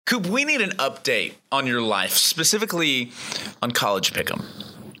Coop, we need an update on your life, specifically on College Pick'em.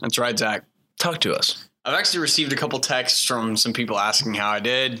 That's right, Zach. Talk to us. I've actually received a couple texts from some people asking how I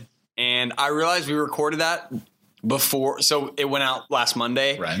did, and I realized we recorded that before, so it went out last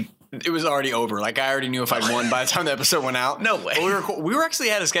Monday. Right. It was already over. Like, I already knew if I'd won by the time the episode went out. No way. But we were actually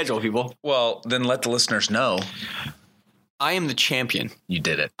ahead of schedule, people. Well, then let the listeners know. I am the champion. You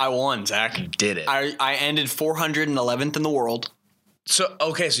did it. I won, Zach. You did it. I ended 411th in the world. So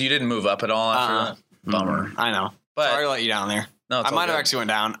you didn't move up at all after that? Bummer. I know. But- Sorry to let you down there. No, it's I all might have good. actually went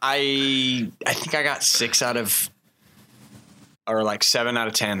down. I think I got 6 out of, or like 7 out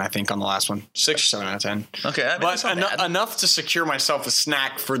of 10, I think, on the last one. 6 or 7 out of 10. Okay, I mean, But that's not bad. enough to secure myself a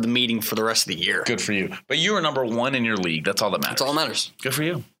snack for the meeting for the rest of the year. Good for you. But you were number 1 in your league. That's all that matters. That's all that matters. Good for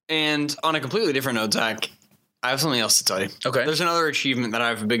you. And on a completely different note, Zach, I have something else to tell you. Okay. There's another achievement that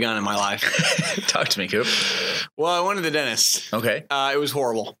I've begun in my life. Talk to me, Coop. Well, I went to the dentist. Okay. It was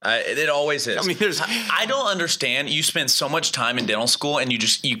horrible. It always is. I mean, I don't understand. You spend so much time in dental school and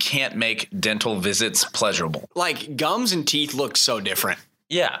you can't make dental visits pleasurable. Like, gums and teeth look so different.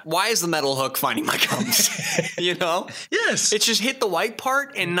 Yeah. Why is the metal hook finding my gums? You know? Yes. It's just hit the white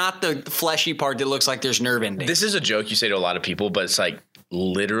part and not the fleshy part that looks like there's nerve endings. This is a joke you say to a lot of people, but it's like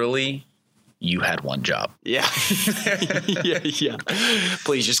literally you had one job. Yeah. yeah.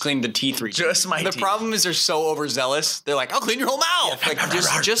 Please just clean the teeth region. Just my The teeth. problem is they're so overzealous. They're like, I'll clean your whole mouth. Like,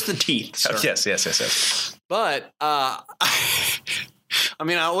 just the teeth. Sir. Yes. But, I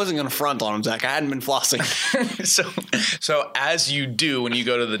mean, I wasn't going to front on them, Zach. I hadn't been flossing. So as you do when you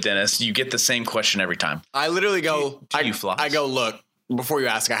go to the dentist, you get the same question every time. I literally go, Do you floss? I go, look, before you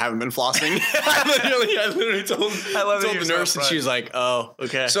ask, I haven't been flossing. I literally told the nurse, and she was like, oh,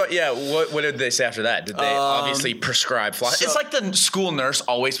 okay. So yeah, what did they say after that? Did they obviously prescribe floss? It's like the school nurse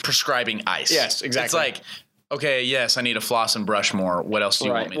always prescribing ice. Yes, exactly. It's like, okay, yes, I need to floss and brush more. What else do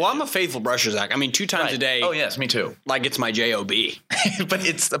you want me to Well, do? I'm a faithful brusher, Zach. I mean, 2 times a day. Oh yes, me too. Like it's my job. But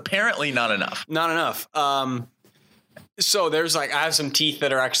it's apparently not enough. Not enough. So there's I have some teeth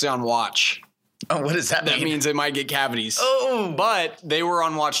that are actually on watch. Oh, what does that mean? That means they might get cavities. Oh, But they were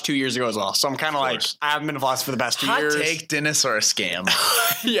on watch 2 years ago as well. So I'm kind of like, course. I haven't been flossing for the past 2 hot years. take, dentists are a scam.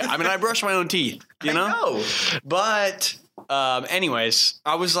 Yeah, I mean, I brush my own teeth, you know? I know. But anyways,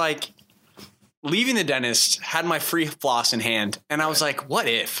 I was like leaving the dentist, had my free floss in hand, and I was like, what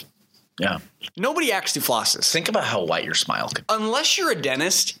if? Yeah. Nobody actually flosses. Think about how white your smile could be. Unless you're a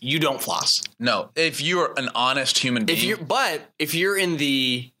dentist, you don't floss. No, if you're an honest human being. If you're in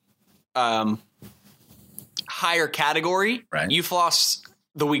the higher category, Right. you floss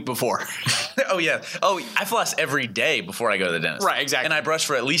the week before. Oh, yeah. Oh, I floss every day before I go to the dentist. Right, exactly. And I brush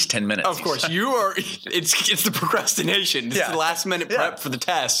for at least 10 minutes. Of course, you are. It's the procrastination. It's Yeah. the last minute prep for the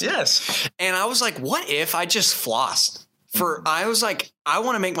test. Yes. And I was like, what if I just flossed? I was like, I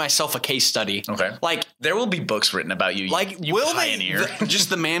want to make myself a case study. Okay. Like, There will be books written about you. You will pioneer. just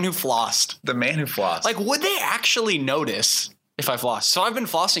the man who flossed. The man who flossed. Like, would they actually notice if I floss? So I've been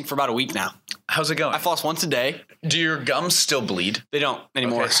flossing for about a week now. How's it going? I floss once a day. Do your gums still bleed? They don't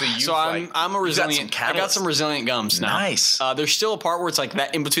anymore. Okay, I'm a got resilient. some I got some resilient gums now. Nice. There's still a part where it's like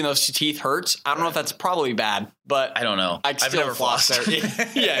that in between those 2 teeth hurts. I don't know if that's probably bad, but I don't know. I've I've still never floss flossed.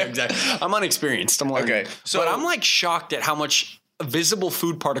 there. Yeah, exactly. I'm unexperienced. I'm learning. Okay, so- but I'm like shocked at how much visible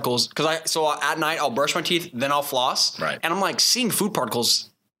food particles. Because at night I'll brush my teeth, then I'll floss. Right. And I'm like seeing food particles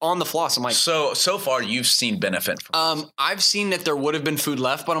on the floss. I'm like, So far you've seen benefit from I've seen that there would have been food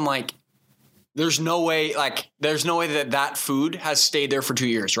left, but I'm like, there's no way that food has stayed there for 2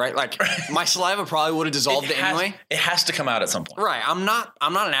 years, right? Like my saliva probably would have dissolved it anyway. It has to come out at some point. Right. I'm not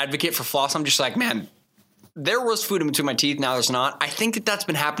an advocate for floss. I'm just like, man, there was food in between my teeth. Now there's not. I think that's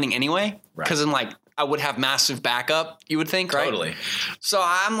been happening anyway. Right. Because I'm like, I would have massive backup, you would think, right? Totally. So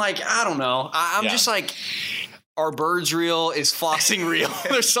I'm like, I don't know. I'm just like, are birds real? Is flossing real?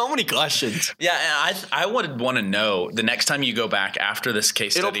 There's so many questions. Yeah, and I would want to know the next time you go back after this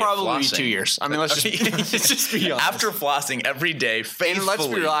case study. It'll probably be of flossing, 2 years. I mean, let's just be honest. After flossing every day, faithfully. And let's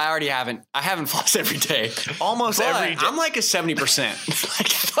be real, I haven't flossed every day. Almost But every day. I'm like a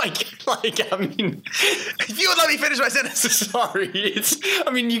 70%. like, I mean, If you would let me finish my sentence. sorry.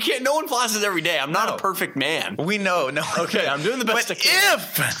 No one flosses every day. I'm not No. a perfect man. We know. No. Okay, I'm doing the best But I can.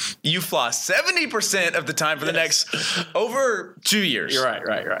 if you floss 70% of the time for the next over 2 years. You're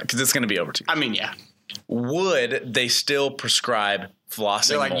right. Because it's going to be over 2 years. I mean, yeah. Would they still prescribe flossing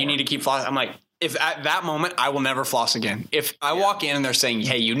They're like, more? you need to keep flossing. I'm like, if at that moment, I will never floss again. If I walk in and they're saying,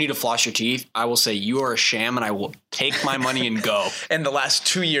 hey, you need to floss your teeth, I will say, you are a sham, and I will take my money and go. And the last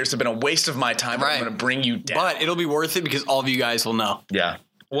 2 years have been a waste of my time. Right. I'm going to bring you down. But it'll be worth it because all of you guys will know. Yeah.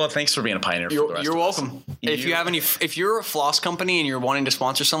 Well, thanks for being a pioneer for the rest You're of us. welcome. If you're a floss company and you're wanting to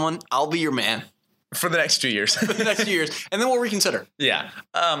sponsor someone, I'll be your man For the next 2 years. for the next few years, and then we'll reconsider. Yeah.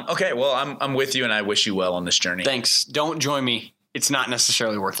 Okay. Well, I'm with you, and I wish you well on this journey. Thanks. Don't join me. It's not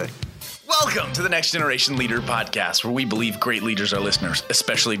necessarily worth it. Welcome to the Next Generation Leader podcast, where we believe great leaders are listeners,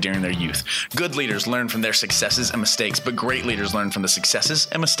 especially during their youth. Good leaders learn from their successes and mistakes, but great leaders learn from the successes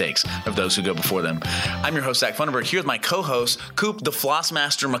and mistakes of those who go before them. I'm your host, Zach Funderburg, here with my co-host, Coop the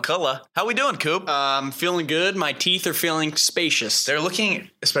Flossmaster McCullough. How we doing, Coop? I'm feeling good. My teeth are feeling spacious. They're looking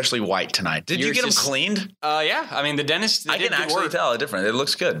especially white tonight. Did you get them cleaned? Yeah. I mean, the dentist. I can actually tell a difference. It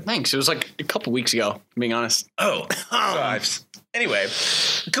looks good. Thanks. It was like a couple weeks ago, being honest. Oh. Anyway,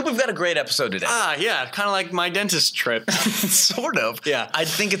 Coop, we've got a great episode today. Yeah. Kind of like my dentist trip. Sort of. Yeah. I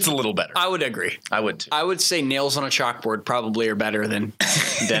think it's a little better. I would agree. I would too. I would say nails on a chalkboard probably are better than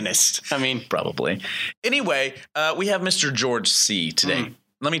dentist. I mean, Probably. Anyway, we have Mr. George C. today.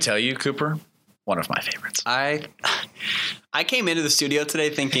 Let me tell you, Cooper, one of my favorites. I came into the studio today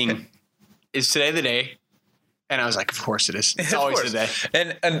thinking, is today the day? And I was like, of course it is. It's always the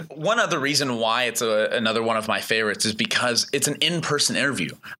day. And one other reason why it's another one of my favorites is because it's an in-person interview.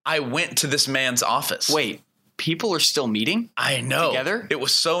 I went to this man's office. Wait, people are still meeting? I know. Together? It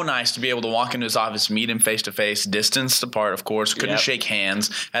was so nice to be able to walk into his office, meet him face to face, distanced apart, of course. Couldn't shake hands.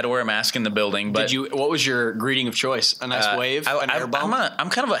 Had to wear a mask in the building. But What was your greeting of choice? A nice wave? An air bump?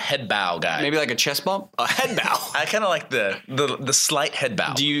 I'm kind of a head bow guy. Maybe like a chest bump? A head bow. I kind of like the slight head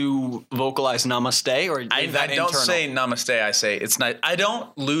bow. Do you vocalize namaste or I don't say namaste. I say it's not. I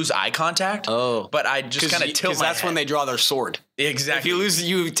don't lose eye contact. Oh. But I just kind of tilt my that's head. when they draw their sword. Exactly. If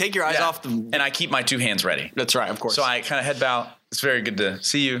you take your eyes off and I keep my two hands ready. That's right, of course. So I kind of head bow. It's very good to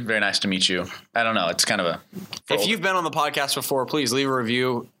see you. Very nice to meet you. I don't know. It's kind of a. If you've been on the podcast before, please leave a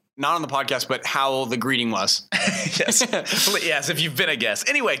review. Not on the podcast, but how the greeting was. Yes. Yes, if you've been a guest.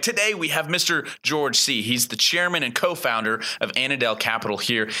 Anyway, today we have Mr. George C. He's the chairman and co-founder of Annandale Capital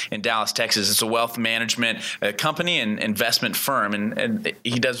here in Dallas, Texas. It's a wealth management company and investment firm, and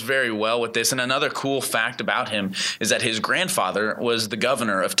he does very well with this. And another cool fact about him is that his grandfather was the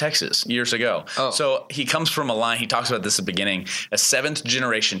governor of Texas years ago. Oh. So he comes from a line, he talks about this at the beginning, a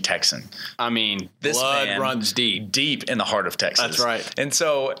seventh-generation Texan. I mean, This blood man runs deep. Deep in the heart of Texas. That's right. And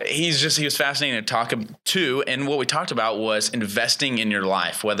so he was fascinating to talk to. And what we talked about was investing in your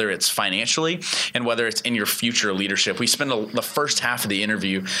life, whether it's financially and whether it's in your future leadership. We spent the first half of the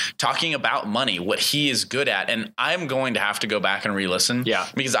interview talking about money, what he is good at. And I'm going to have to go back and re-listen. Yeah.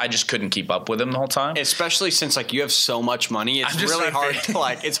 Because I just couldn't keep up with him the whole time. Especially since you have so much money. It's really hard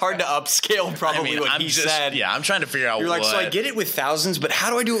to it's hard to upscale probably what he said. Yeah, I'm trying to figure out You're like, so I get it with thousands, but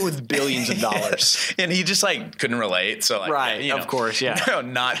how do I do it with billions of dollars? And he just couldn't relate. So right, of course, yeah. No,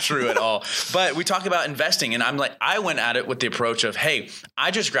 not true at all. But we talk about investing, and I went at it with the approach of, hey,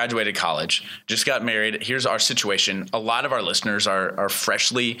 I just graduated college, just got married. Here's our situation. A lot of our listeners are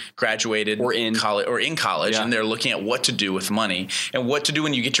freshly graduated or in college, and they're looking at what to do with money and what to do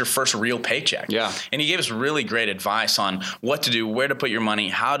when you get your first real paycheck. Yeah. And he gave us really great advice on what to do, where to put your money,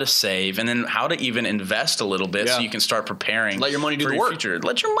 how to save, and then how to even invest a little bit so you can start preparing. Let your money do for the your work. future.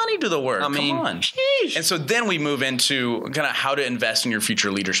 Let your money do the work. Come on. Sheesh. And so then we move into kind of how to invest in your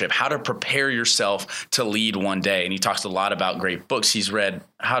future leadership, how to prepare yourself to lead one day. And he talks a lot about great books he's read,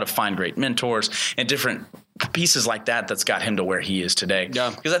 how to find great mentors, and different pieces like that that's got him to where he is today.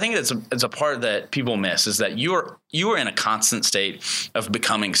 Yeah. Because I think it's a part that people miss is that you are in a constant state of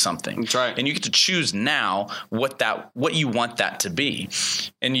becoming something. That's right. And you get to choose now what you want that to be.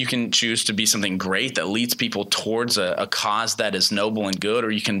 And you can choose to be something great that leads people towards a cause that is noble and good,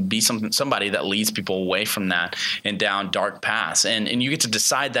 or you can be somebody that leads people away from that and down dark paths. And you get to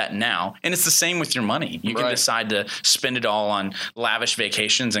decide that now. And it's the same with your money. You can decide to spend it all on lavish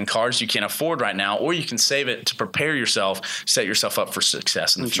vacations and cars you can't afford right now, or you can save it to prepare yourself, set yourself up for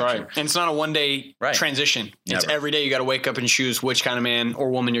success in the future. That's right. And it's not a one-day transition. It's every day you got to wake up and choose which kind of man or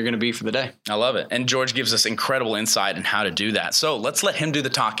woman you're going to be for the day. I love it. And George gives us incredible insight in how to do that. So let's let him do the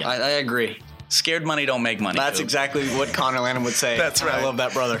talking. I agree. Scared money don't make money. That's exactly what Connor Lanham would say. That's right. I love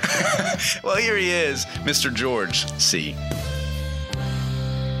that brother. Well, here he is, Mr. George C.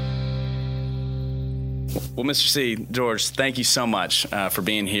 Well, Mr. C, George, thank you so much for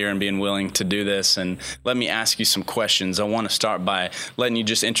being here and being willing to do this. And let me ask you some questions. I want to start by letting you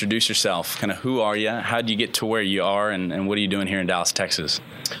just introduce yourself. Kind of who are you? How did you get to where you are? And what are you doing here in Dallas, Texas?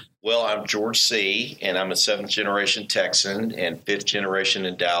 Well, I'm George C., and I'm a seventh-generation Texan and fifth generation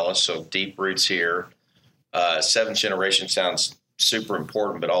in Dallas, so deep roots here. Seventh generation sounds super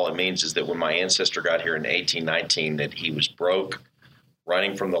important, but all it means is that when my ancestor got here in 1819, that he was broke,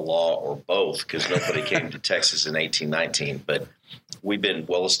 running from the law, or both, because nobody came to Texas in 1819. But we've been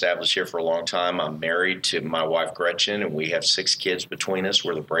well established here for a long time. I'm married to my wife, Gretchen, and we have 6 kids between us.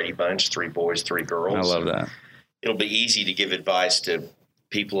 We're the Brady Bunch, 3 boys, 3 girls. I love that. It'll be easy to give advice to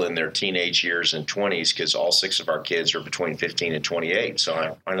people in their teenage years and 20s, because all 6 of our kids are between 15 and 28.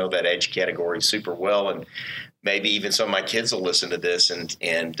 So I know that age category super well, and maybe even some of my kids will listen to this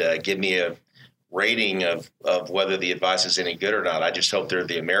and give me a rating of whether the advice is any good or not. I just hope they're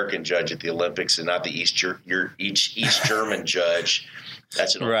the American judge at the Olympics and not the East German judge.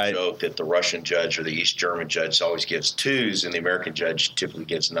 That's an old joke that the Russian judge or the East German judge always gives 2s, and the American judge typically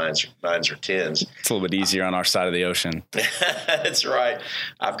gives 9s or 10s. It's a little bit easier on our side of the ocean. That's right.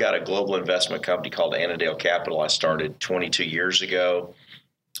 I've got a global investment company called Annandale Capital. I started 22 years ago.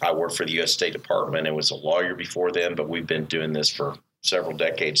 I worked for the U.S. State Department and was a lawyer before then, but we've been doing this for several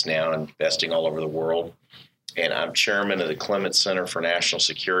decades now, investing all over the world. And I'm chairman of the Clements Center for National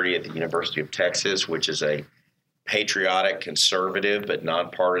Security at the University of Texas, which is a patriotic, conservative, but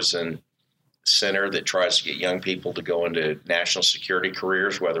nonpartisan center that tries to get young people to go into national security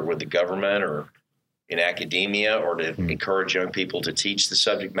careers, whether with the government or in academia, or to encourage young people to teach the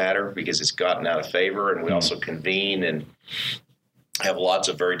subject matter, because it's gotten out of favor. And we also convene and have lots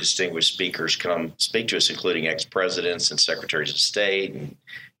of very distinguished speakers come speak to us, including ex-presidents and secretaries of state and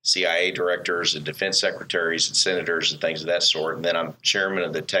CIA directors and defense secretaries and senators and things of that sort. And then I'm chairman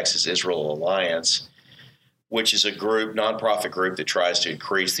of the Texas-Israel Alliance, which is a nonprofit group that tries to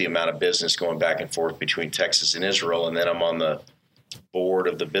increase the amount of business going back and forth between Texas and Israel. And then I'm on the board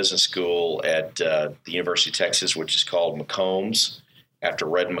of the business school at the University of Texas, which is called McCombs, after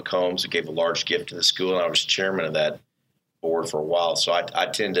Red McCombs, who gave a large gift to the school. And I was chairman of that board for a while. So I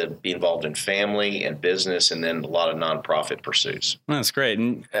tend to be involved in family and business, and then a lot of nonprofit pursuits. That's great.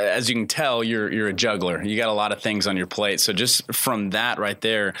 And as you can tell, you're a juggler. You got a lot of things on your plate. So just from that right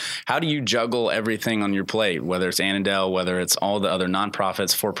there, how do you juggle everything on your plate, whether it's Annandale, whether it's all the other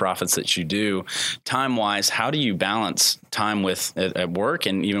nonprofits, for-profits that you do, time-wise, how do you balance time with at work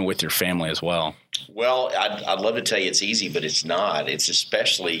and even with your family as well? Well, I'd love to tell you it's easy, but it's not. It's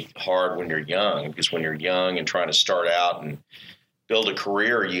especially hard when you're young, because when you're young and trying to start out and build a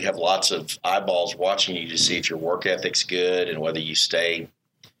career, you have lots of eyeballs watching you to see if your work ethic's good and whether you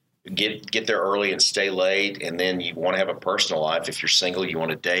get there early and stay late. And then you want to have a personal life. If you're single, you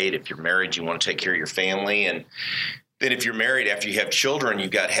want to date. If you're married, you want to take care of your family. And then if you're married, after you have children,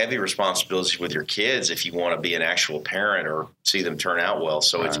 you've got heavy responsibilities with your kids if you want to be an actual parent or see them turn out well.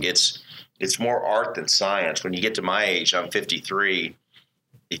 So it's more art than science. When you get to my age, I'm 53.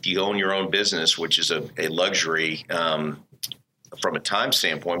 If you own your own business, which is a luxury from a time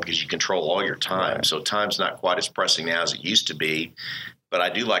standpoint, because you control all your time. Right. So time's not quite as pressing now as it used to be. But I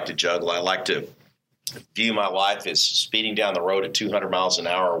do like to juggle. I like to view my life as speeding down the road at 200 miles an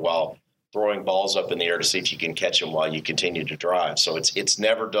hour while throwing balls up in the air to see if you can catch them while you continue to drive. So it's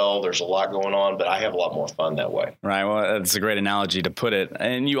never dull. There's a lot going on, but I have a lot more fun that way. Right. Well, that's a great analogy to put it.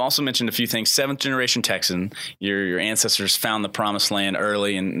 And you also mentioned a few things. 7th generation Texan. Your ancestors found the promised land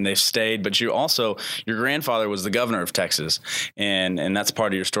early and they've stayed. But your grandfather was the governor of Texas, and that's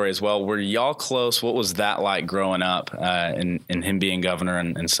part of your story as well. Were y'all close? What was that like growing up and him being governor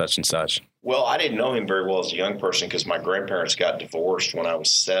and such and such? Well, I didn't know him very well as a young person because my grandparents got divorced when I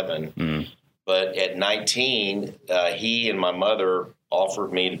was 7. Mm. But at 19, he and my mother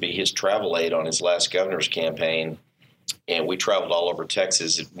offered me to be his travel aide on his last governor's campaign. And we traveled all over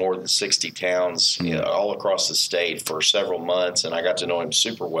Texas, more than 60 towns, all across the state for several months. And I got to know him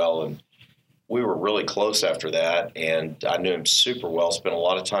super well. And we were really close after that. And I knew him super well, spent a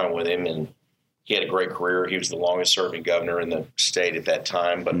lot of time with him. And he had a great career. He was the longest-serving governor in the state at that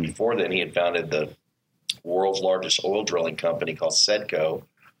time. But before then, he had founded the world's largest oil drilling company called Sedco.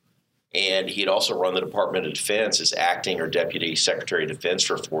 And he had also run the Department of Defense as acting or deputy secretary of defense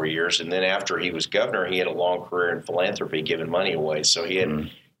for 4 years. And then after he was governor, he had a long career in philanthropy, giving money away. So he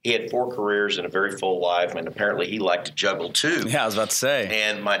had 4 careers and a very full life. And apparently he liked to juggle, too. Yeah, I was about to say.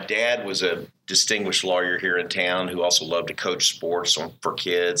 And my dad was a distinguished lawyer here in town who also loved to coach sports for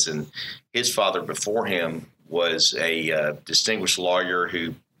kids. And his father before him was a distinguished lawyer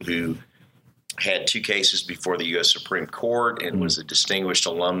who had 2 cases before the U.S. Supreme Court and was a distinguished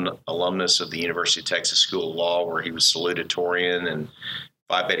alumnus of the University of Texas School of Law, where he was salutatorian and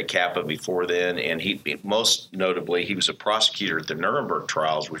Phi Beta Kappa before then. And he, most notably, he was a prosecutor at the Nuremberg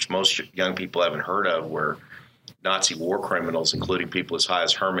trials, which most young people haven't heard of, where Nazi war criminals, including people as high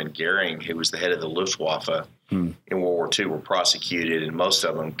as Hermann Goering, who was the head of the Luftwaffe in World War II, were prosecuted, and most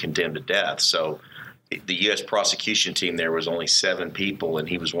of them condemned to death. So the U.S. prosecution team there was only 7 people, and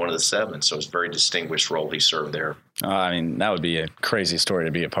he was one of the 7. So it's a very distinguished role he served there. I mean, that would be a crazy story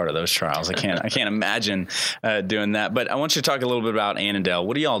to be a part of those trials. I can't imagine doing that. But I want you to talk a little bit about Annandale.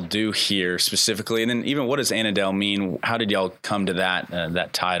 What do y'all do here specifically? And then even what does Annandale mean? How did y'all come to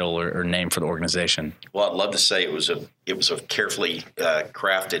that title or name for the organization? Well, I'd love to say it was a carefully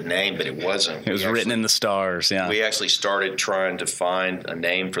crafted name, but it wasn't. It was written in the stars. Yeah. We actually started trying to find a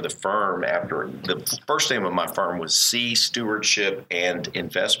name for the firm after the first name of my firm was C Stewardship and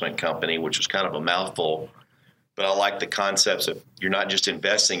Investment Company, which was kind of a mouthful. But I like the concepts of you're not just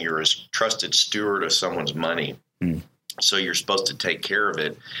investing, you're a trusted steward of someone's money. So you're supposed to take care of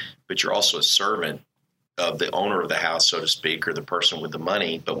it, but you're also a servant of the owner of the house, so to speak, or the person with the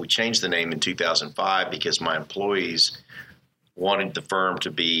money. But we changed the name in 2005 because my employees wanted the firm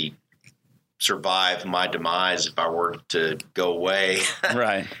to survive my demise if I were to go away,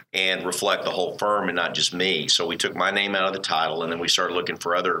 right, and reflect the whole firm and not just me. So we took my name out of the title, and then we started looking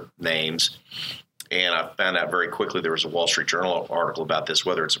for other names. And I found out very quickly there was a Wall Street Journal article about this,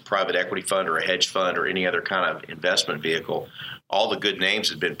 whether it's a private equity fund or a hedge fund or any other kind of investment vehicle. All the good names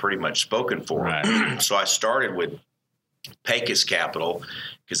had been pretty much spoken for. Right. So I started with Pecos Capital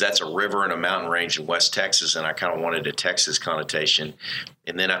because that's a river and a mountain range in West Texas, and I kind of wanted a Texas connotation.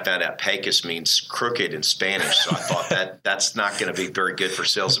 And then I found out Pecos means crooked in Spanish, so I thought that's not going to be very good for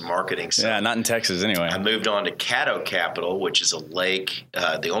sales and marketing. So yeah, not in Texas anyway. I moved on to Caddo Capital, which is a lake,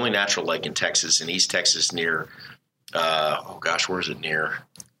 the only natural lake in Texas, in East Texas near, where is it near?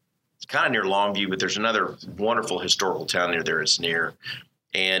 It's kind of near Longview, but there's another wonderful historical town near there it's near.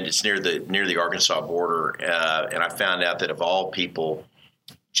 And it's near the Arkansas border. And I found out that of all people,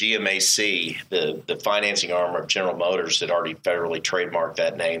 GMAC, the financing arm of General Motors, had already federally trademarked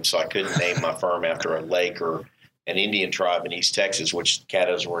that name. So I couldn't name my firm after a lake or an Indian tribe in East Texas, which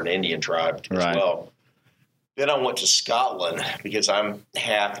Caddos were an Indian tribe as well. Then I went to Scotland because I'm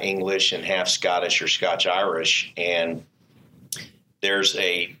half English and half Scottish or Scotch-Irish. And there's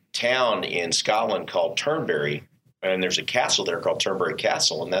a town in Scotland called Turnberry. And there's a castle there called Turnberry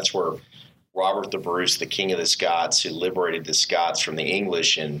Castle, and that's where Robert the Bruce, the King of the Scots, who liberated the Scots from the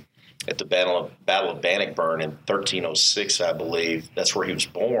English at the Battle of Bannockburn in 1306, I believe. That's where he was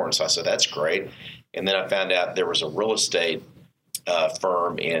born. So I said, that's great. And then I found out there was a real estate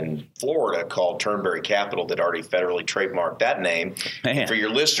firm in Florida called Turnberry Capital that already federally trademarked that name. And for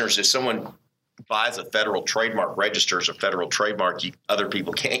your listeners, if someone buys a federal trademark, registers a federal trademark, other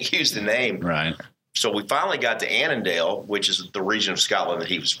people can't use the name. Right. So we finally got to Annandale, which is the region of Scotland that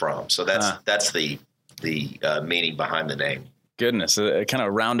he was from. So that's the meaning behind the name. Goodness, a kind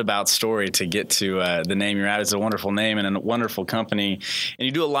of roundabout story to get to the name you're at. It's a wonderful name and a wonderful company. And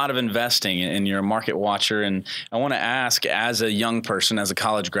you do a lot of investing, and you're a market watcher. And I want to ask, as a young person, as a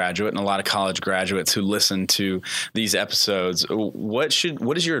college graduate, and a lot of college graduates who listen to these episodes, what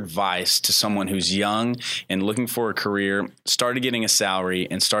is your advice to someone who's young and looking for a career, started getting a salary,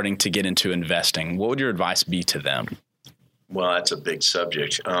 and starting to get into investing? What would your advice be to them? Well, that's a big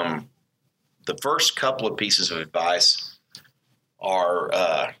subject. The first couple of pieces of advice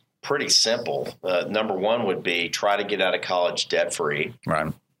are pretty simple. Number one would be try to get out of college debt-free.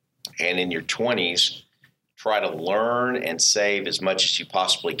 Right. And in your 20s, try to learn and save as much as you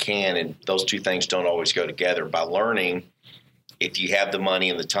possibly can. And those two things don't always go together. By learning, if you have the money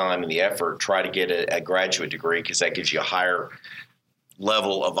and the time and the effort, try to get a graduate degree because that gives you a higher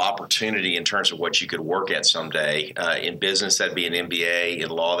level of opportunity in terms of what you could work at someday. In business, that'd be an MBA. In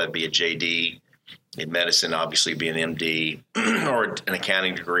law, that'd be a JD. In medicine, obviously, be an MD or an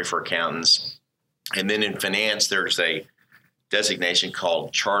accounting degree for accountants. And then in finance, there's a designation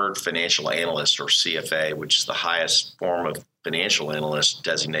called Chartered Financial Analyst, or CFA, which is the highest form of financial analyst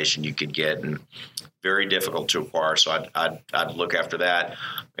designation you could get, and very difficult to acquire. So I'd look after that.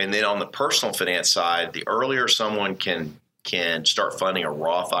 And then on the personal finance side, the earlier someone can start funding a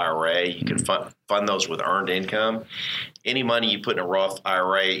Roth IRA. You can fund those with earned income. Any money you put in a Roth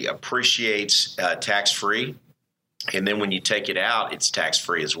IRA appreciates tax-free. And then when you take it out, it's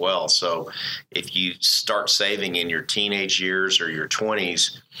tax-free as well. So if you start saving in your teenage years or your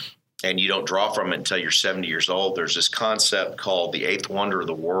 20s and you don't draw from it until you're 70 years old, there's this concept called the eighth wonder of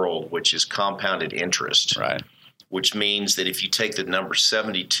the world, which is compounded interest. Right. Which means that if you take the number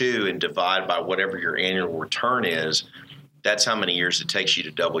 72 and divide by whatever your annual return is, that's how many years it takes you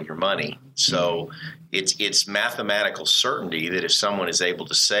to double your money. So it's mathematical certainty that if someone is able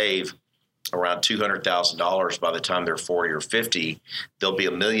to save around $200,000 by the time they're 40 or 50, they'll be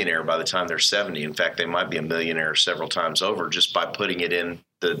a millionaire by the time they're 70. In fact, they might be a millionaire several times over just by putting it in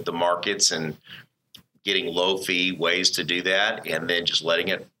the markets and getting low fee ways to do that, and then just letting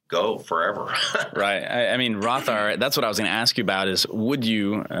it go forever. Right. I mean, Roth IRA, that's what I was going to ask you about is would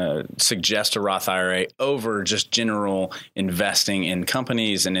you suggest a Roth IRA over just general investing in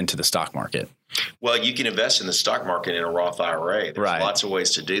companies and into the stock market? Well, you can invest in the stock market in a Roth IRA. There's lots of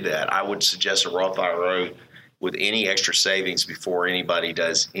ways to do that. I would suggest a Roth IRA with any extra savings before anybody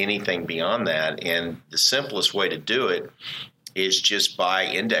does anything beyond that. And the simplest way to do it is just buy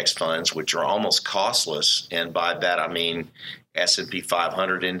index funds, which are almost costless. And by that, I mean S&P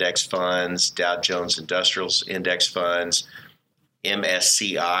 500 index funds, Dow Jones Industrials index funds,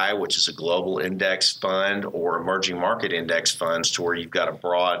 MSCI, which is a global index fund, or emerging market index funds, to where you've got a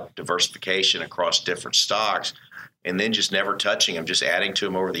broad diversification across different stocks, and then just never touching them, just adding to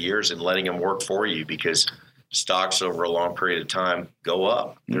them over the years and letting them work for you, because stocks over a long period of time go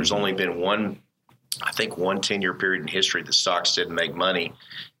up. Mm-hmm. There's only been one 10-year period in history that stocks didn't make money.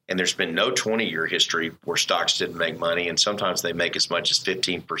 And there's been no 20-year history where stocks didn't make money. And sometimes they make as much as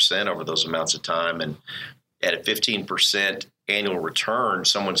 15% over those amounts of time. And at a 15% annual return,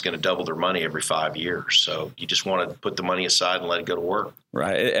 someone's going to double their money every 5 years. So you just want to put the money aside and let it go to work.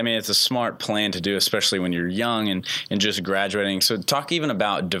 Right. I mean, it's a smart plan to do, especially when you're young and just graduating. So talk even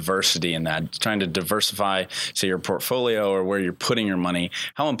about diversity in that, trying to diversify, say, your portfolio or where you're putting your money.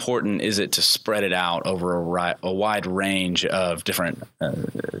 How important is it to spread it out over a wide range of different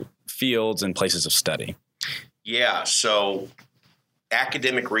fields and places of study? Yeah. So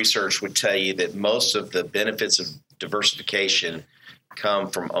academic research would tell you that most of the benefits of diversification come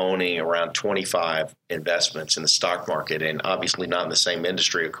from owning around 25 investments in the stock market, and obviously not in the same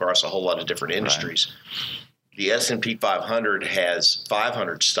industry, across a whole lot of different industries. Right. The S&P 500 has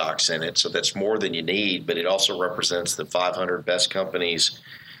 500 stocks in it, so that's more than you need, but it also represents the 500 best companies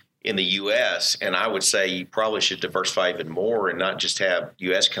in the U.S., and I would say you probably should diversify even more and not just have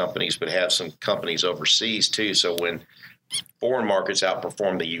U.S. companies, but have some companies overseas too. So when foreign markets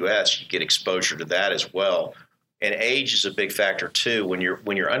outperform the U.S., you get exposure to that as well. And age is a big factor too. When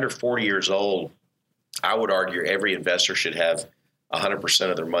you're under 40 years old, I would argue every investor should have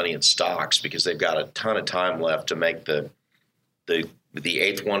 100% of their money in stocks, because they've got a ton of time left to make the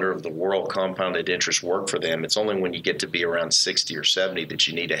eighth wonder of the world, compounded interest, work for them. It's only when you get to be around 60 or 70 that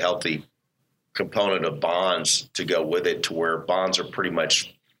you need a healthy component of bonds to go with it, to where bonds are pretty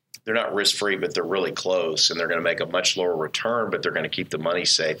much, they're not risk-free, but they're really close, and they're going to make a much lower return, but they're going to keep the money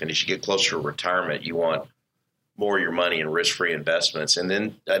safe. And as you get closer to retirement, you want more of your money in risk-free investments. And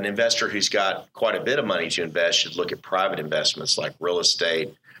then an investor who's got quite a bit of money to invest should look at private investments like real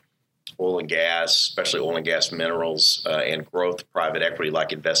estate, oil and gas, especially oil and gas minerals, and growth private equity,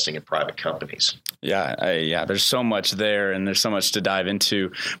 like investing in private companies. Yeah. There's so much there, and there's so much to dive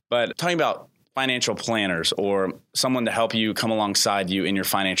into. But talking about financial planners or someone to help you come alongside you in your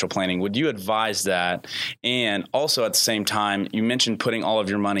financial planning, would you advise that? And also at the same time, you mentioned putting all of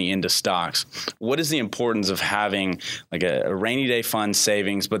your money into stocks. What is the importance of having like a rainy day fund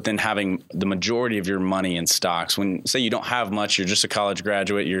savings, but then having the majority of your money in stocks? When, say, you don't have much, you're just a college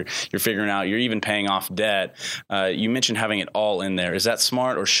graduate, you're figuring out, you're even paying off debt. You mentioned having it all in there. Is that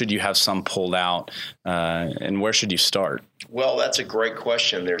smart, or should you have some pulled out? And where should you start? Well, that's a great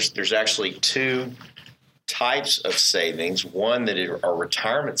question. There's actually two types of savings. One that are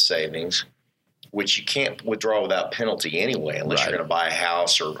retirement savings, which you can't withdraw without penalty anyway, unless Right. you're going to buy a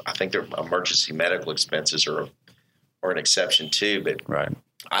house, or I think their emergency medical expenses are an exception too. But Right.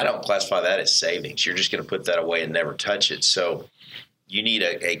 I don't classify that as savings. You're just going to put that away and never touch it. So you need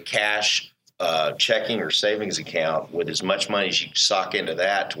a cash checking or savings account with as much money as you sock into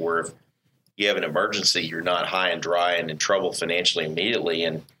that, to where if you have an emergency, you're not high and dry and in trouble financially immediately.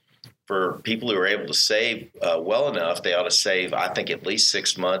 And for people who are able to save well enough, they ought to save, I think, at least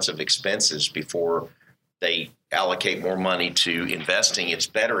 6 months of expenses before they allocate more money to investing. It's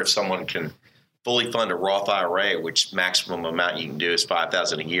better if someone can fully fund a Roth IRA, which maximum amount you can do is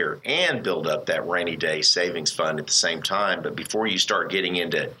 $5,000 a year, and build up that rainy day savings fund at the same time. But before you start getting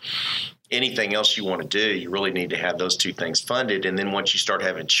into anything else you want to do, you really need to have those two things funded. And then once you start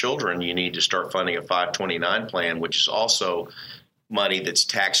having children, you need to start funding a 529 plan, which is also money that's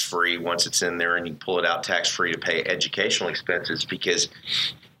tax-free once it's in there, and you pull it out tax-free to pay educational expenses. Because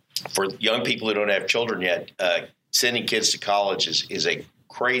for young people who don't have children yet, sending kids to college is a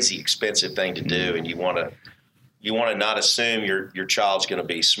crazy expensive thing to do, and you want to not assume your child's going to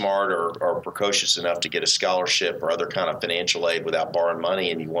be smart or precocious enough to get a scholarship or other kind of financial aid without borrowing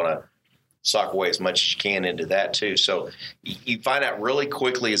money, and you want to sock away as much as you can into that too. So you find out really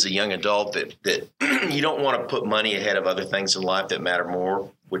quickly as a young adult that you don't want to put money ahead of other things in life that matter more,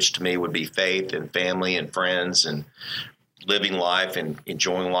 which to me would be faith and family and friends and living life and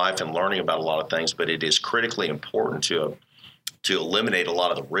enjoying life and learning about a lot of things. But it is critically important to to eliminate a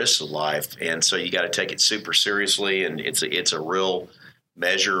lot of the risks of life. And so you got to take it super seriously. And it's a real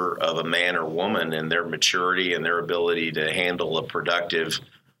measure of a man or woman and their maturity and their ability to handle a productive,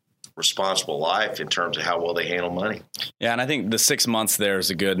 responsible life in terms of how well they handle money. Yeah, and I think the 6 months there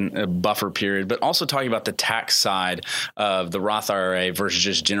is a good buffer period, but also talking about the tax side of the Roth IRA versus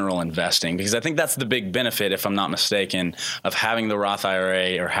just general investing, because I think that's the big benefit, if I'm not mistaken, of having the Roth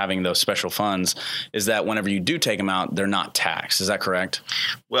IRA or having those special funds, is that whenever you do take them out, they're not taxed. Is that correct?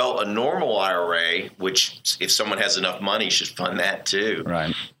 Well, a normal IRA, which if someone has enough money, should fund that too.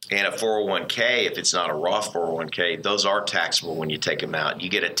 Right. And a 401k, if it's not a Roth 401k, those are taxable when you take them out. You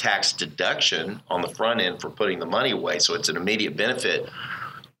get a tax deduction on the front end for putting the money away, so it's an immediate benefit.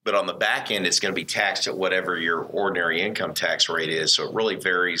 But on the back end, it's going to be taxed at whatever your ordinary income tax rate is. So it really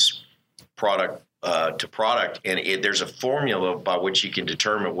varies product to product. And there's a formula by which you can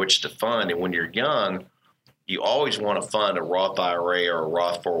determine which to fund. And when you're young, you always want to fund a Roth IRA or a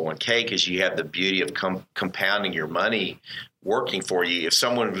Roth 401k because you have the beauty of compounding your money working for you. If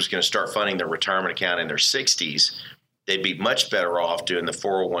someone was going to start funding their retirement account in their 60s, they'd be much better off doing the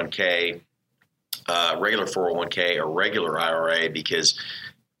 401k, regular 401k or regular IRA, because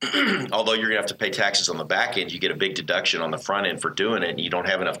although you're going to have to pay taxes on the back end, you get a big deduction on the front end for doing it, and you don't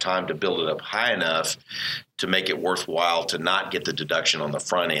have enough time to build it up high enough to make it worthwhile to not get the deduction on the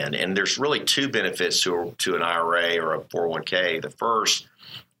front end. And there's really two benefits to an IRA or a 401k. The first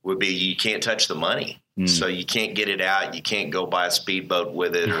would be you can't touch the money. So you can't get it out. You can't go buy a speedboat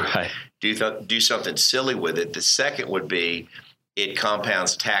with it or do something silly with it. The second would be it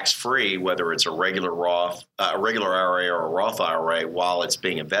compounds tax-free, whether it's a regular IRA or a Roth IRA, while it's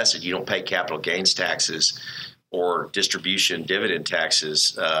being invested. You don't pay capital gains taxes or distribution dividend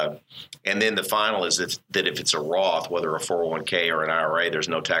taxes. And then the final is that if it's a Roth, whether a 401k or an IRA, there's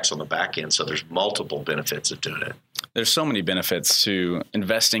no tax on the back end. So there's multiple benefits of doing it. There's so many benefits to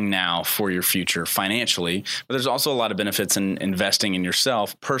investing now for your future financially, but there's also a lot of benefits in investing in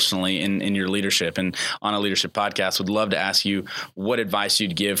yourself personally in your leadership. And on a leadership podcast, would love to ask you what advice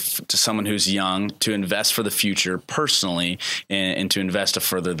you'd give to someone who's young to invest for the future personally and to invest to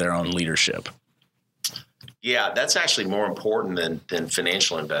further their own leadership. Yeah, that's actually more important than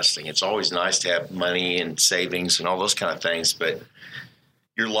financial investing. It's always nice to have money and savings and all those kind of things, but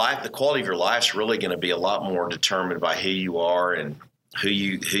your life, the quality of your life is really going to be a lot more determined by who you are and who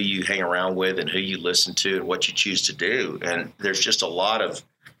you hang around with and who you listen to and what you choose to do. And there's just a lot of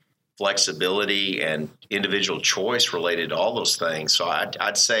flexibility and individual choice related to all those things. So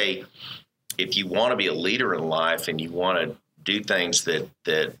I'd say if you want to be a leader in life and you want to do things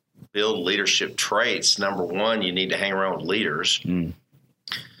that build leadership traits, number one, you need to hang around with leaders.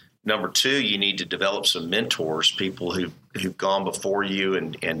 Number two, you need to develop some mentors, people who've gone before you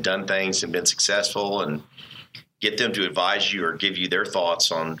and done things and been successful, and get them to advise you or give you their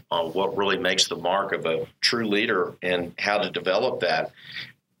thoughts on what really makes the mark of a true leader and how to develop that.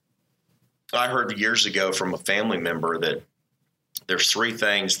 I heard years ago from a family member that there's three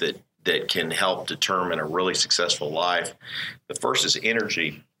things that can help determine a really successful life. The first is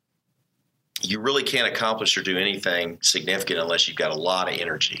energy. You really can't accomplish or do anything significant unless you've got a lot of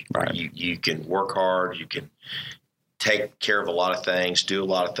energy. Right. You can work hard. You can take care of a lot of things, do a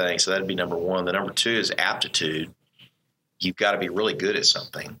lot of things. So that'd be number one. The number two is aptitude. You've got to be really good at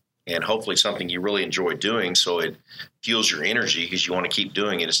something, and hopefully something you really enjoy doing, so it fuels your energy because you want to keep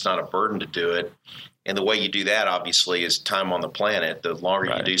doing it. It's not a burden to do it. And the way you do that, obviously, is time on the planet. The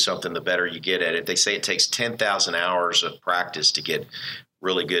longer you do something, the better you get at it. They say it takes 10,000 hours of practice to get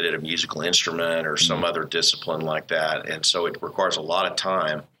really good at a musical instrument or some other discipline like that. And so it requires a lot of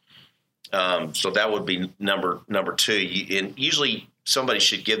time. So that would be number two. And usually somebody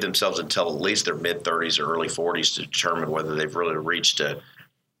should give themselves until at least their mid-30s or early 40s to determine whether they've really reached a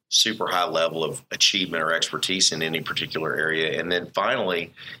super high level of achievement or expertise in any particular area. And then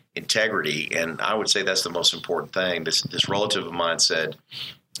finally, integrity. And I would say that's the most important thing. This relative of mine said,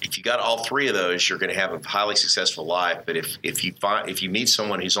 if you got all three of those, you're going to have a highly successful life. But if you meet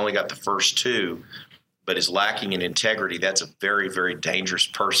someone who's only got the first two, but is lacking in integrity, that's a very, very dangerous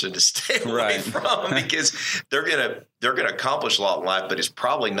person to stay away from, because they're gonna accomplish a lot in life, but it's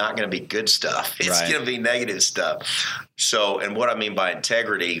probably not going to be good stuff. It's going to be negative stuff. So, and what I mean by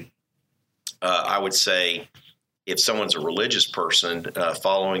integrity, I would say if someone's a religious person,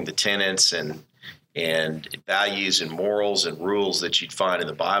 following the tenets and values and morals and rules that you'd find in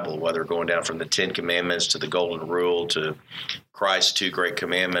the Bible, whether going down from the 10 Commandments to the Golden Rule to Christ's 2 great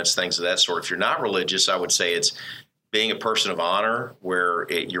commandments, things of that sort. If you're not religious, I would say it's being a person of honor, where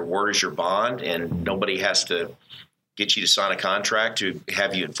your word is your bond and nobody has to get you to sign a contract to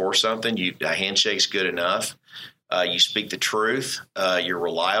have you enforce something. A handshake's good enough. You speak the truth. You're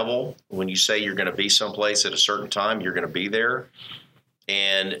reliable. When you say you're going to be someplace at a certain time, you're going to be there.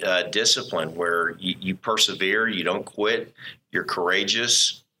 And discipline, where you persevere, you don't quit, you're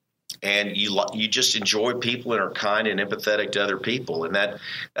courageous, and you just enjoy people and are kind and empathetic to other people. And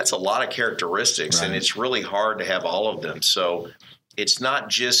that's a lot of characteristics, and it's really hard to have all of them. So it's not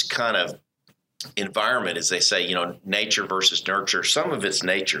just kind of environment, as they say, nature versus nurture. Some of it's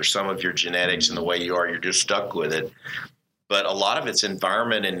nature, some of your genetics and the way you are, you're just stuck with it. But a lot of it's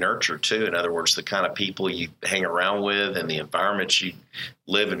environment and nurture too. In other words, the kind of people you hang around with and the environments you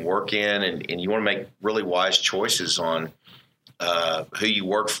live and work in. And you want to make really wise choices on who you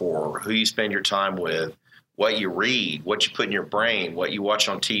work for, who you spend your time with, what you read, what you put in your brain, what you watch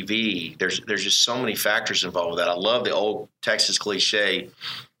on TV. There's just so many factors involved with that. I love the old Texas cliche,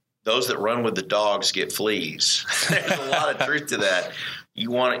 those that run with the dogs get fleas. There's a lot of truth to that. You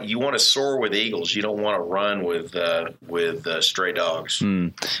want to soar with eagles. You don't want to run with stray dogs.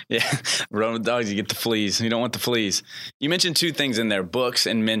 Yeah, run with dogs, you get the fleas. You don't want the fleas. You mentioned two things in there: books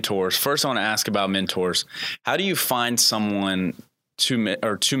and mentors. First, I want to ask about mentors. How do you find someone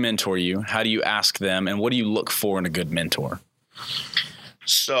to mentor you? How do you ask them, and what do you look for in a good mentor?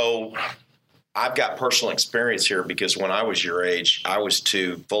 So, I've got personal experience here because when I was your age, I was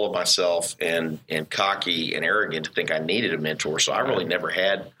too full of myself and cocky and arrogant to think I needed a mentor. So I really never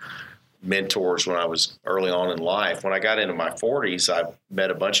had mentors when I was early on in life. When I got into my 40s, I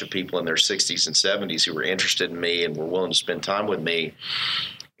met a bunch of people in their 60s and 70s who were interested in me and were willing to spend time with me.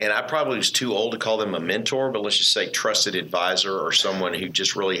 And I probably was too old to call them a mentor, but let's just say trusted advisor, or someone who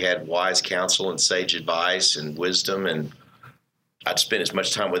just really had wise counsel and sage advice and wisdom, and I'd spend as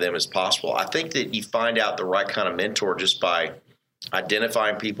much time with them as possible. I think that you find out the right kind of mentor just by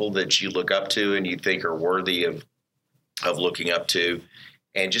identifying people that you look up to and you think are worthy of looking up to,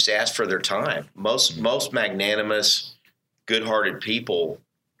 and just ask for their time. Most magnanimous, good-hearted people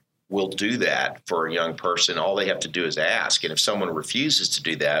will do that for a young person. All they have to do is ask. And if someone refuses to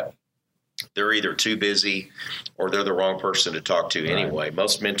do that, they're either too busy or they're the wrong person to talk to anyway.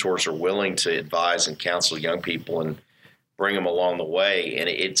 Most mentors are willing to advise and counsel young people and bring them along the way. And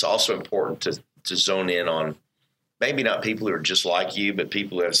it's also important to zone in on maybe not people who are just like you, but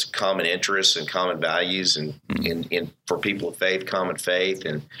people who have common interests and common values, and for people of faith, common faith,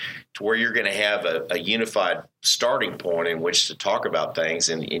 and to where you're going to have a unified starting point in which to talk about things,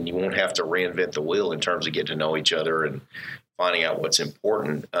 and you won't have to reinvent the wheel in terms of getting to know each other and finding out what's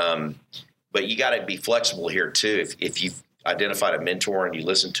important. But you got to be flexible here too. If you've identified a mentor and you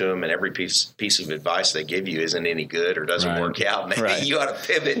listen to them and every piece of advice they give you isn't any good or doesn't work out, maybe you ought to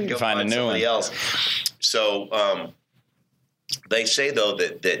pivot and go find somebody else. So they say, though,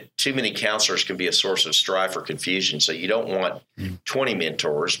 that too many counselors can be a source of strife or confusion. So you don't want 20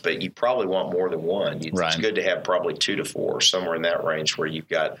 mentors, but you probably want more than one. It's good to have probably 2 to 4, somewhere in that range, where you've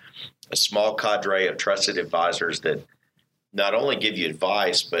got a small cadre of trusted advisors that not only give you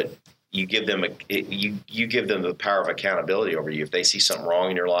advice, but you give them you give them the power of accountability over you. If they see something wrong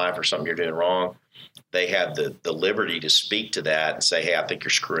in your life or something you're doing wrong, they have the liberty to speak to that and say, hey, I think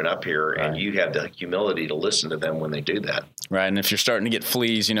you're screwing up here. And you have the humility to listen to them when they do that. Right. And if you're starting to get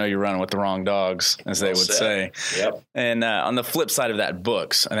fleas, you're running with the wrong dogs, as they would say. Yep. And on the flip side of that,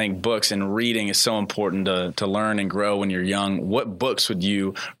 books. I think books and reading is so important to learn and grow when you're young. What books would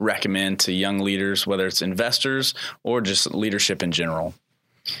you recommend to young leaders, whether it's investors or just leadership in general?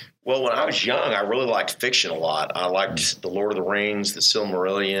 Well, when I was young, I really liked fiction a lot. I liked The Lord of the Rings, The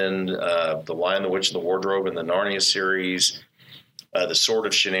Silmarillion, The Lion, the Witch, and the Wardrobe, and the Narnia series, the Sword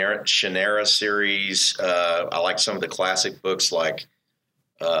of Shannara series. I liked some of the classic books like,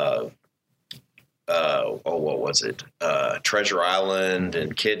 what was it? Treasure Island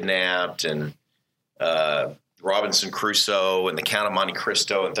and Kidnapped and Robinson Crusoe and The Count of Monte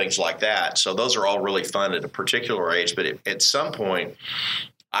Cristo and things like that. So those are all really fun at a particular age. But at some point,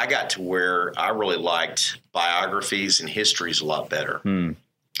 I got to where I really liked biographies and histories a lot better.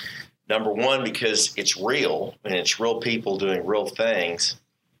 Number one, because it's real and it's real people doing real things.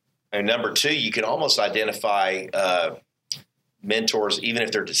 And number two, you can almost identify mentors, even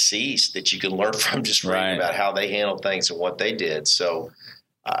if they're deceased, that you can learn from just reading about how they handled things and what they did. So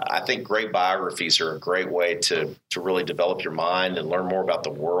I think great biographies are a great way to really develop your mind and learn more about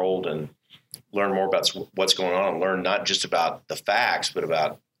the world and learn more about what's going on, and learn not just about the facts, but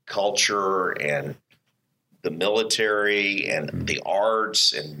about culture and the military and the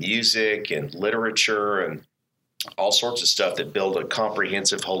arts and music and literature and all sorts of stuff that build a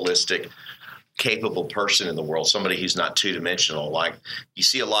comprehensive, holistic, capable person in the world, somebody who's not two-dimensional. Like, you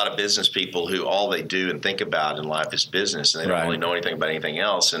see a lot of business people who all they do and think about in life is business, and they don't really know anything about anything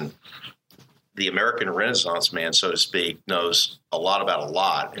else. And the American Renaissance man, so to speak, knows a lot about a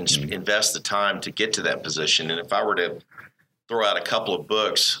lot and invests the time to get to that position. And if I were to throw out a couple of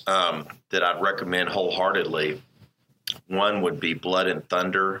books that I'd recommend wholeheartedly, one would be Blood and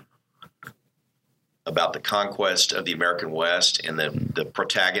Thunder, about the conquest of the American West, and the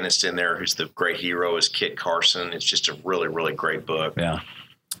protagonist in there, who's the great hero, is Kit Carson. It's just a really, really great book. Yeah.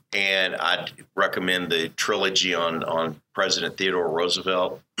 And I'd recommend the trilogy on President Theodore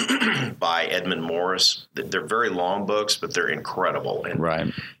Roosevelt by Edmund Morris. They're very long books, but they're incredible. And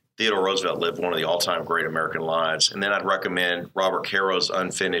right. Theodore Roosevelt lived one of the all-time great American lives. And then I'd recommend Robert Caro's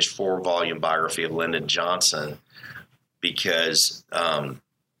unfinished 4-volume biography of Lyndon Johnson, because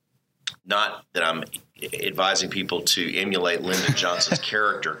not that I'm advising people to emulate Lyndon Johnson's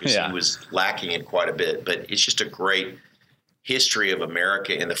character, because he was lacking in quite a bit, but it's just a great history of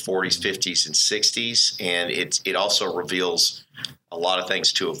America in the 40s, 50s, and 60s. And it also reveals a lot of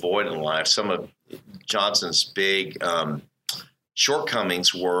things to avoid in life. Some of Johnson's big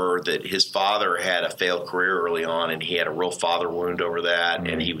shortcomings were that his father had a failed career early on, and he had a real father wound over that.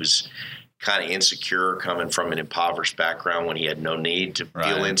 And he was kind of insecure coming from an impoverished background when he had no need to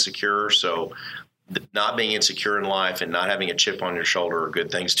feel insecure. So not being insecure in life and not having a chip on your shoulder are good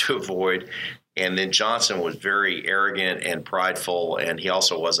things to avoid. And then Johnson was very arrogant and prideful, and he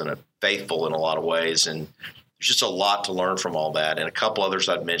also wasn't faithful in a lot of ways. And there's just a lot to learn from all that. And a couple others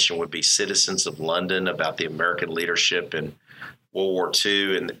I'd mention would be Citizens of London, about the American leadership in World War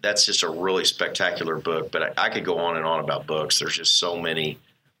II. And that's just a really spectacular book. But I could go on and on about books. There's just so many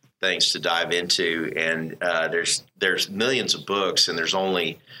things to dive into. And there's millions of books, and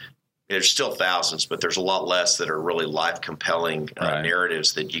there's still thousands, but there's a lot less that are really life-compelling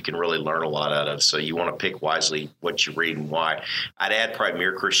narratives that you can really learn a lot out of. So you want to pick wisely what you read and why. I'd add probably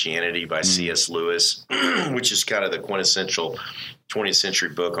Mere Christianity by C.S. Lewis, which is kind of the quintessential 20th century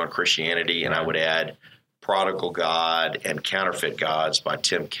book on Christianity. And I would add Prodigal God and Counterfeit Gods by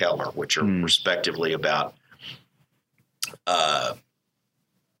Tim Keller, which are respectively about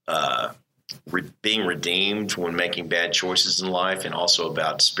being redeemed when making bad choices in life, and also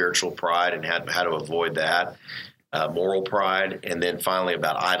about spiritual pride and how to avoid that, moral pride, and then finally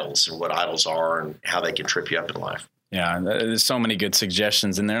about idols and what idols are and how they can trip you up in life. Yeah, there's so many good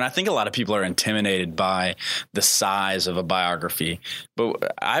suggestions in there. And I think a lot of people are intimidated by the size of a biography.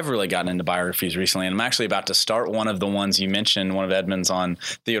 But I've really gotten into biographies recently, and I'm actually about to start one of the ones you mentioned, one of Edmund's on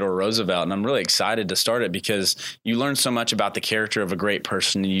Theodore Roosevelt. And I'm really excited to start it because you learn so much about the character of a great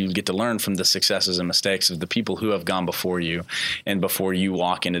person. And you get to learn from the successes and mistakes of the people who have gone before you and before you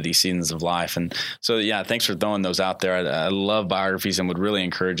walk into these seasons of life. And so, yeah, thanks for throwing those out there. I love biographies and would really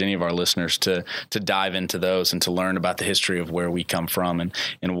encourage any of our listeners to dive into those and to learn about the history of where we come from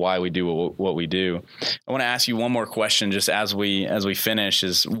and why we do what we do. I want to ask you one more question just as we finish,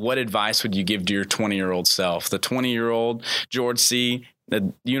 is what advice would you give to your 20-year-old self? The 20-year-old George C.,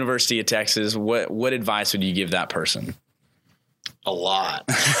 the University of Texas, what advice would you give that person? A lot.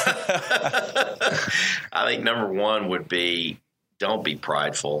 I think number one would be, don't be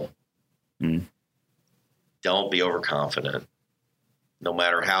prideful. Don't be overconfident. No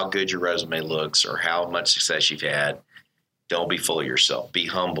matter how good your resume looks or how much success you've had, don't be full of yourself. Be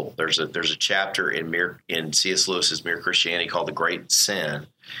humble. There's a chapter in C.S. Lewis's Mere Christianity called The Great Sin,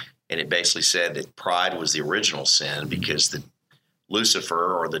 and it basically said that pride was the original sin because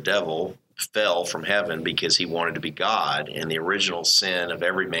Lucifer, or the devil, fell from heaven because he wanted to be God, and the original sin of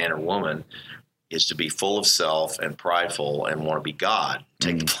every man or woman is to be full of self and prideful and want to be God,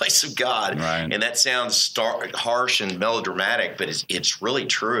 take the place of God. Right. And that sounds harsh and melodramatic, but it's really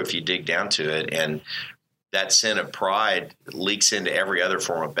true if you dig down to it. And that sin of pride leaks into every other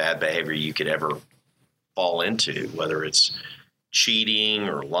form of bad behavior you could ever fall into, whether it's cheating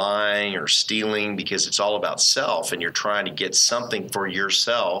or lying or stealing, because it's all about self, and you're trying to get something for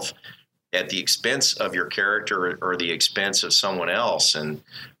yourself at the expense of your character or the expense of someone else. And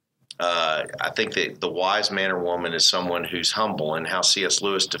I think that the wise man or woman is someone who's humble, and how C.S.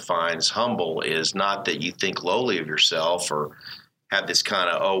 Lewis defines humble is not that you think lowly of yourself or have this kind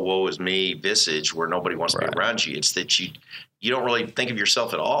of, oh, woe is me visage where nobody wants to be around you. It's that you don't really think of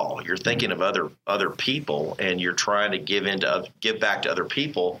yourself at all. You're thinking of other people, and you're trying to give back to other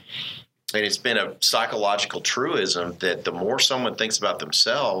people. And it's been a psychological truism that the more someone thinks about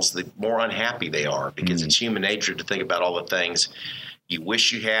themselves, the more unhappy they are, because it's human nature to think about all the things you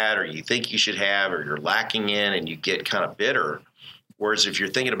wish you had or you think you should have or you're lacking in, and you get kind of bitter. Whereas if you're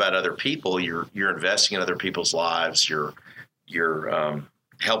thinking about other people, you're investing in other people's lives, you're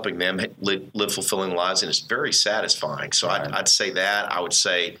helping them live fulfilling lives, and it's very satisfying. So I'd say that. I would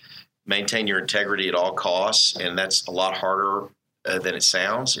say maintain your integrity at all costs, and that's a lot harder than it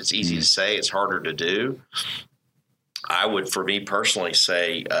sounds. It's easy to say. It's harder to do. I would, for me personally,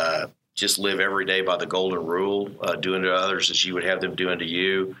 say just live every day by the golden rule, do unto others as you would have them do unto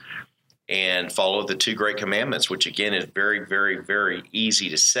you, and follow the 2 great commandments, which again is very, very, very easy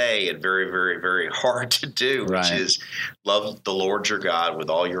to say and very, very, very hard to do, which is love the Lord your God with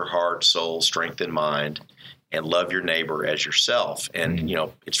all your heart, soul, strength, and mind, and love your neighbor as yourself. And,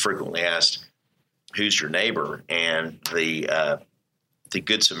 it's frequently asked, who's your neighbor? And the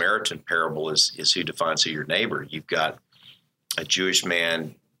Good Samaritan parable is who defines who your neighbor. You've got a Jewish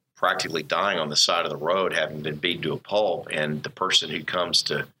man practically dying on the side of the road, having been beaten to a pulp, and the person who comes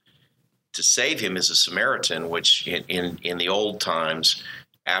to save him is a Samaritan, which in the old times,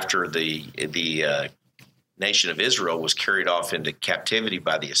 after the nation of Israel was carried off into captivity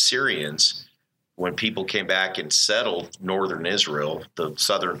by the Assyrians, when people came back and settled northern Israel, the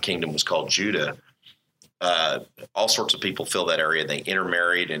southern kingdom was called Judah. All sorts of people filled that area. They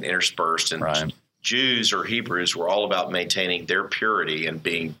intermarried and interspersed, and Jews or Hebrews were all about maintaining their purity and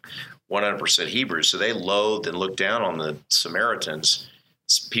being 100% Hebrew. So they loathed and looked down on the Samaritans,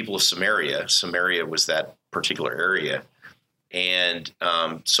 people of Samaria. Samaria was that particular area. And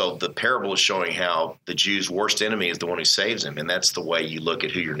so the parable is showing how the Jew's worst enemy is the one who saves him. And that's the way you look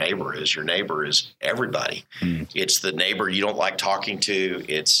at who your neighbor is. Your neighbor is everybody. It's the neighbor you don't like talking to.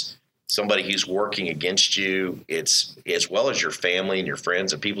 It's somebody who's working against you. It's as well as your family and your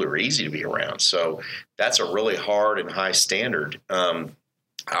friends and people who are easy to be around. So that's a really hard and high standard. I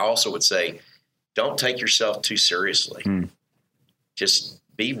also would say, don't take yourself too seriously. Just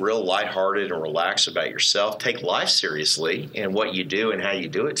be real lighthearted and relaxed about yourself. Take life seriously and what you do and how you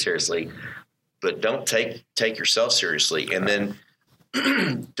do it seriously, but don't take yourself seriously. And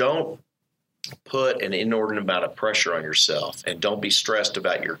then don't put an inordinate amount of pressure on yourself, and don't be stressed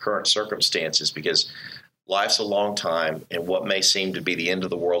about your current circumstances, because life's a long time, and what may seem to be the end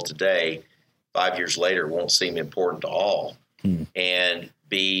of the world today, 5 years later won't seem important to all. And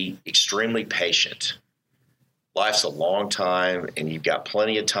be extremely patient. Life's a long time, and you've got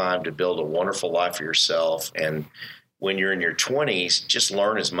plenty of time to build a wonderful life for yourself. And when you're in your 20s, just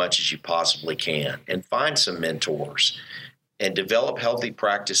learn as much as you possibly can and find some mentors and develop healthy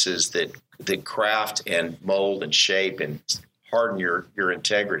practices that craft and mold and shape and harden your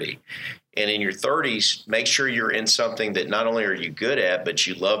integrity. And in your 30s, make sure you're in something that not only are you good at, but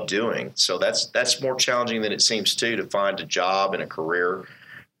you love doing. So that's more challenging than it seems to find a job and a career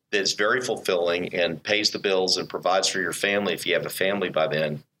that's very fulfilling and pays the bills and provides for your family if you have a family by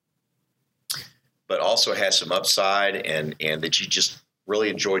then, but also has some upside and that you just really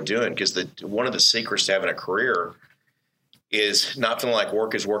enjoy doing. Because one of the secrets to having a career is not feeling like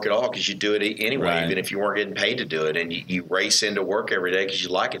work is work at all, because you do it anyway, even if you weren't getting paid to do it. And you race into work every day because you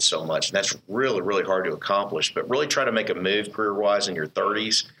like it so much. And that's really, really hard to accomplish. But really try to make a move career-wise in your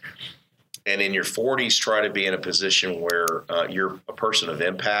 30s. And in your 40s, try to be in a position where you're a person of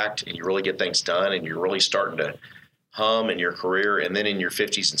impact and you really get things done and you're really starting to hum in your career. And then in your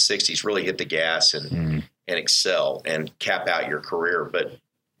 50s and 60s, really hit the gas and excel and cap out your career. But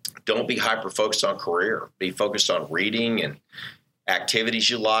don't be hyper-focused on career. Be focused on reading and activities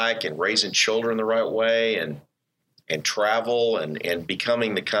you like and raising children the right way and travel and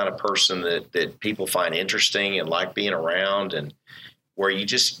becoming the kind of person that people find interesting and like being around, and where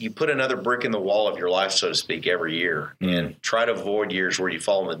you put another brick in the wall of your life, so to speak, every year, and try to avoid years where you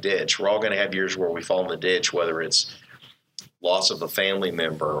fall in the ditch. We're all going to have years where we fall in the ditch, whether it's loss of a family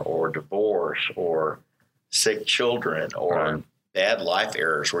member or divorce or sick children or bad life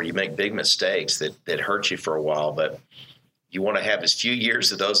errors where you make big mistakes that hurt you for a while. But you want to have as few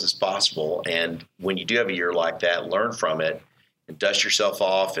years of those as possible. And when you do have a year like that, learn from it and dust yourself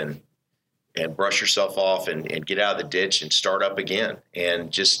off and brush yourself off and get out of the ditch and start up again,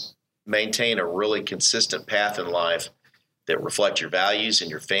 and just maintain a really consistent path in life that reflects your values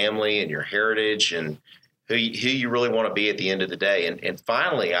and your family and your heritage and who you really want to be at the end of the day. And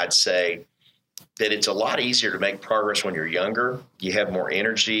finally, I'd say that it's a lot easier to make progress when you're younger. You have more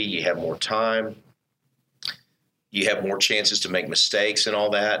energy, you have more time, you have more chances to make mistakes and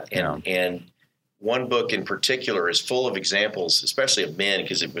all that. And one book in particular is full of examples, especially of men,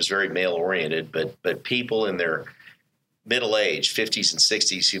 because it was very male-oriented, but people in their middle age, 50s and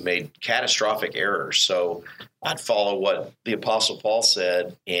 60s, who made catastrophic errors. So I'd follow what the Apostle Paul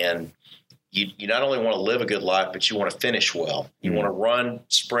said, and you not only want to live a good life, but you want to finish well. You want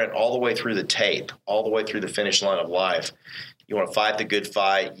to sprint all the way through the tape, all the way through the finish line of life. You want to fight the good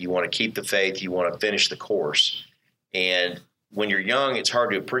fight. You want to keep the faith. You want to finish the course. And when you're young, it's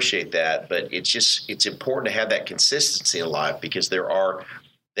hard to appreciate that, but it's important to have that consistency in life, because there are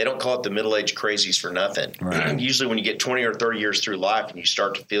They don't call it the middle-aged crazies for nothing. Right. Usually when you get 20 or 30 years through life and you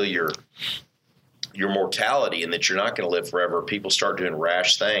start to feel your mortality and that you're not going to live forever, people start doing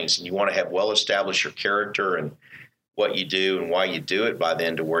rash things. And you want to have well-established your character and what you do and why you do it by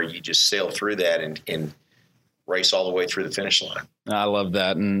then, to where you just sail through that and race all the way through the finish line. I love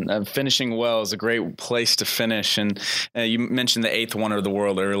that. And finishing well is a great place to finish. And you mentioned the eighth wonder of the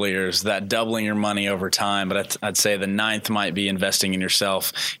world earlier, is that doubling your money over time. But I'd say the ninth might be investing in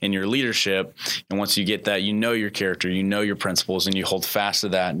yourself, in your leadership. And once you get that, you know your character, you know your principles, and you hold fast to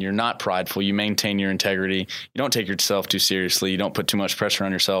that. And you're not prideful. You maintain your integrity. You don't take yourself too seriously. You don't put too much pressure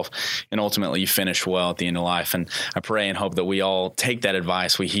on yourself. And ultimately, you finish well at the end of life. And I pray and hope that we all take that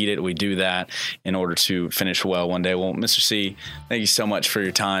advice. We heed it. We do that in order to finish well one day. Well, Mr. C, thank you so much for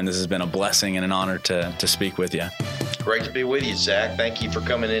your time. This has been a blessing and an honor to speak with you. Great to be with you, Zach. Thank you for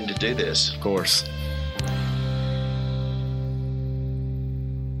coming in to do this. Of course.